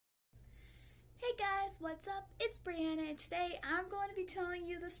Hey guys, what's up? It's Brianna, and today I'm going to be telling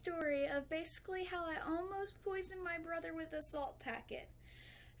you the story of basically how I almost poisoned my brother with a salt packet.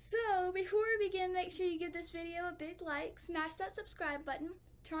 So, before we begin, make sure you give this video a big like, smash that subscribe button,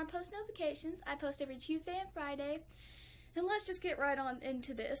 turn on post notifications. I post every Tuesday and Friday, and let's just get right on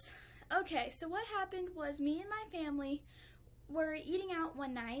into this. Okay, so what happened was me and my family were eating out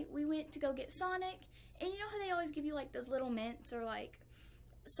one night. We went to go get Sonic, and you know how they always give you like those little mints or like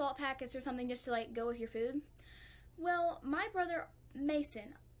salt packets or something just to like go with your food? Well, my brother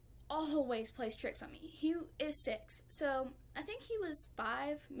Mason always plays tricks on me. He is 6, so I think he was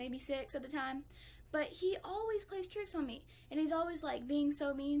 5, maybe 6 at the time, but he always plays tricks on me, and he's always like being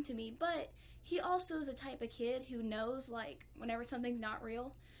so mean to me. But he also is the type of kid who knows like whenever something's not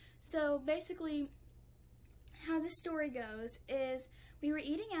real. So basically how this story goes is we were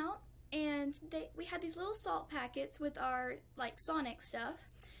eating out, and we had these little salt packets with our like Sonic stuff,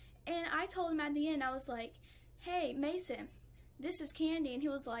 and I told him at the end, I was like, hey Mason, this is candy, and he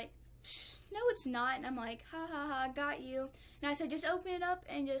was like, no it's not, and I'm like, ha ha ha, got you. And I said, just open it up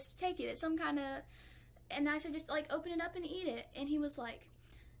and just take it, it's some kind of, and I said, just like open it up and eat it. And he was like,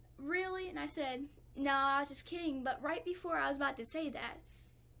 really? And I said, no, I was just kidding. But right before I was about to say that,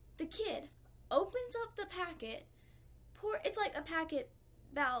 the kid opens up the packet, it's like a packet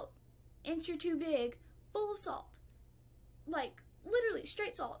about inch or two big, full of salt, like literally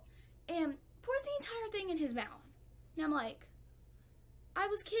straight salt, and pours the entire thing in his mouth. And I'm like, I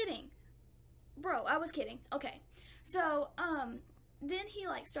was kidding, bro, I was kidding. Okay, so then he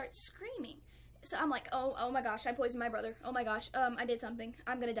like starts screaming. So I'm like, oh my gosh, I poisoned my brother. Oh my gosh, I did something.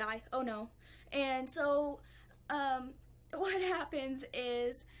 I'm gonna die. Oh no. And so what happens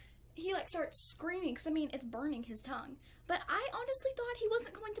is he like starts screaming, because I mean it's burning his tongue. But I honestly thought he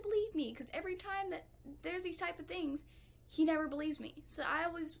wasn't going to believe me, because every time that there's these type of things, he never believes me. So I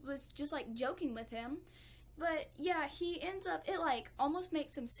always was just like joking with him. But yeah, he ends up, it like almost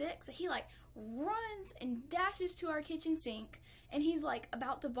makes him sick, so he like runs and dashes to our kitchen sink, and he's like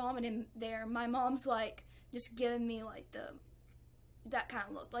about to vomit in there. My mom's like just giving me like that kind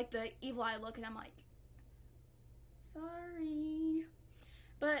of look, like the evil eye look, and I'm like, sorry.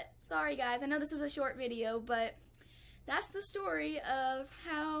 But sorry guys, I know this was a short video, but that's the story of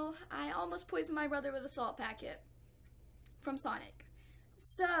how I almost poisoned my brother with a salt packet from Sonic.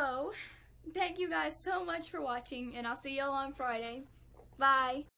 So, thank you guys so much for watching, and I'll see y'all on Friday. Bye!